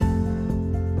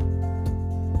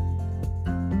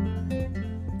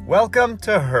Welcome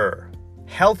to Her,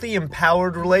 Healthy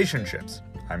Empowered Relationships.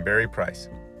 I'm Barry Price.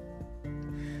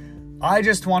 I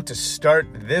just want to start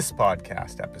this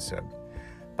podcast episode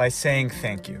by saying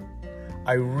thank you.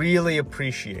 I really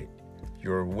appreciate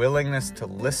your willingness to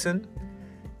listen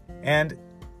and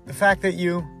the fact that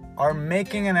you are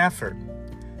making an effort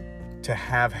to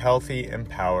have healthy,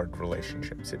 empowered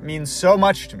relationships. It means so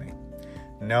much to me,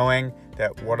 knowing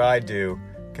that what I do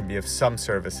can be of some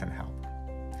service and help.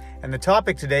 And the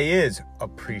topic today is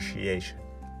appreciation.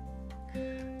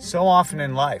 So often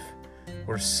in life,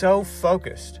 we're so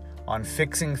focused on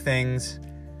fixing things,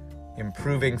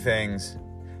 improving things,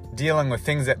 dealing with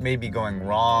things that may be going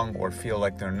wrong or feel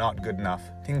like they're not good enough,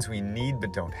 things we need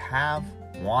but don't have,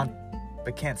 want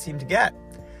but can't seem to get,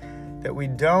 that we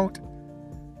don't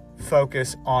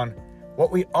focus on what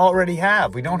we already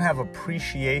have. We don't have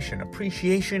appreciation.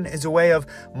 Appreciation is a way of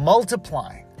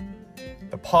multiplying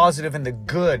the positive and the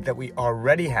good that we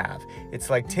already have. It's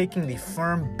like taking the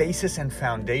firm basis and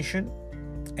foundation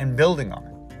and building on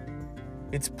it.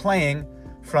 It's playing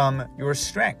from your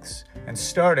strengths and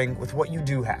starting with what you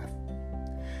do have.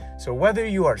 So whether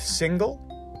you are single,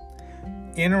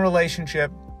 in a relationship,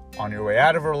 on your way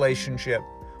out of a relationship,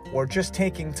 or just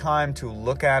taking time to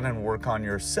look at and work on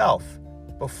yourself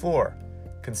before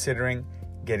considering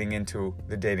getting into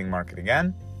the dating market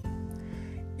again,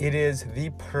 it is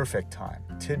the perfect time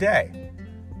today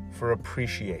for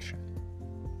appreciation.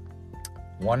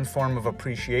 One form of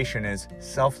appreciation is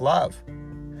self-love.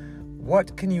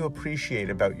 What can you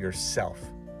appreciate about yourself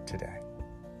today?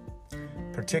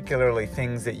 Particularly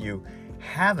things that you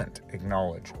haven't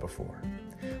acknowledged before.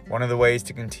 One of the ways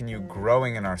to continue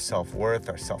growing in our self-worth,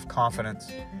 our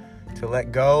self-confidence, to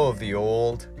let go of the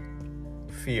old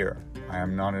fear, I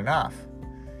am not enough,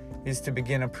 is to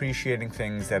begin appreciating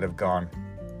things that have gone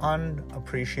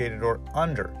unappreciated or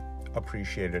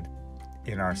underappreciated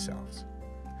in ourselves.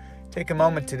 Take a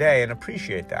moment today and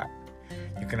appreciate that.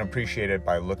 You can appreciate it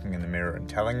by looking in the mirror and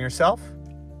telling yourself,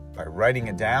 by writing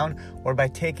it down, or by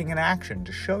taking an action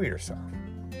to show yourself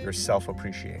your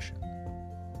self-appreciation.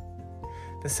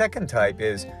 The second type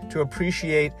is to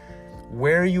appreciate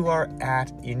where you are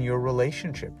at in your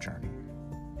relationship journey.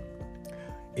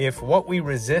 If what we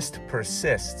resist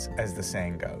persists, as the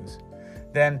saying goes,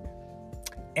 then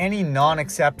any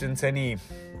non-acceptance, any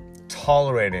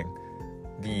tolerating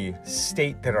the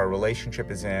state that our relationship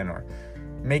is in, or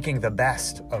making the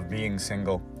best of being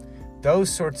single, those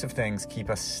sorts of things keep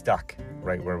us stuck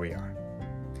right where we are.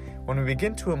 When we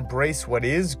begin to embrace what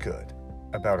is good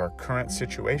about our current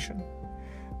situation,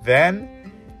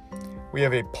 then we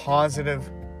have a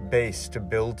positive base to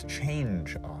build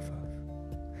change off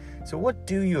of. So what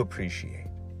do you appreciate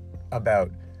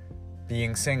about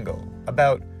being single,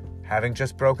 about having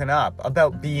just broken up,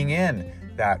 about being in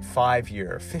that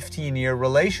 5-year, 15-year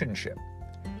relationship?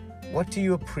 What do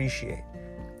you appreciate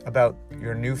about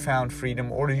your newfound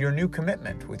freedom or your new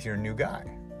commitment with your new guy?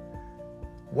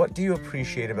 What do you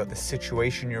appreciate about the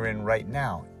situation you're in right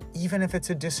now, even if it's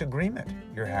a disagreement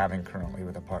you're having currently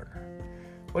with a partner?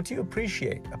 What do you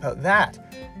appreciate about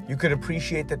that? You could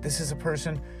appreciate that this is a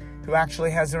person who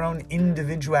actually has their own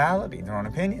individuality, their own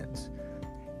opinions.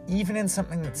 Even in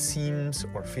something that seems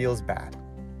or feels bad,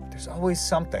 there's always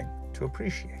something to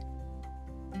appreciate.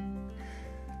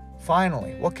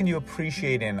 Finally, what can you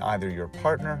appreciate in either your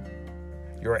partner,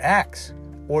 your ex,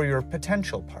 or your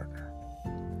potential partner?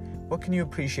 What can you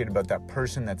appreciate about that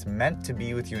person that's meant to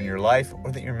be with you in your life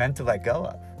or that you're meant to let go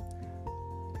of?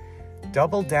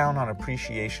 Double down on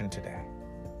appreciation today,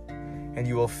 and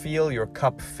you will feel your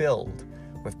cup filled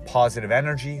with positive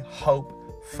energy, hope,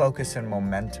 focus, and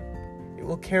momentum. It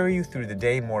will carry you through the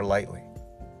day more lightly.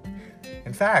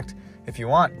 In fact, if you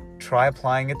want, try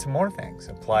applying it to more things.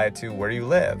 Apply it to where you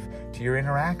live, to your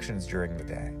interactions during the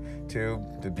day, to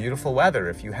the beautiful weather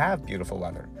if you have beautiful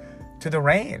weather, to the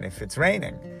rain if it's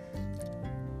raining.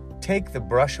 Take the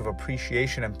brush of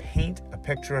appreciation and paint a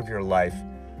picture of your life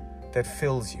that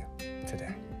fills you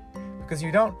today. Because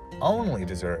you don't only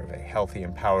deserve a healthy,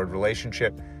 empowered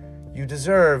relationship, you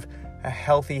deserve a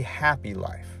healthy, happy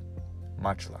life.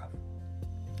 Much love.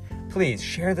 Please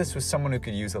share this with someone who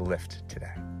could use a lift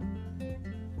today.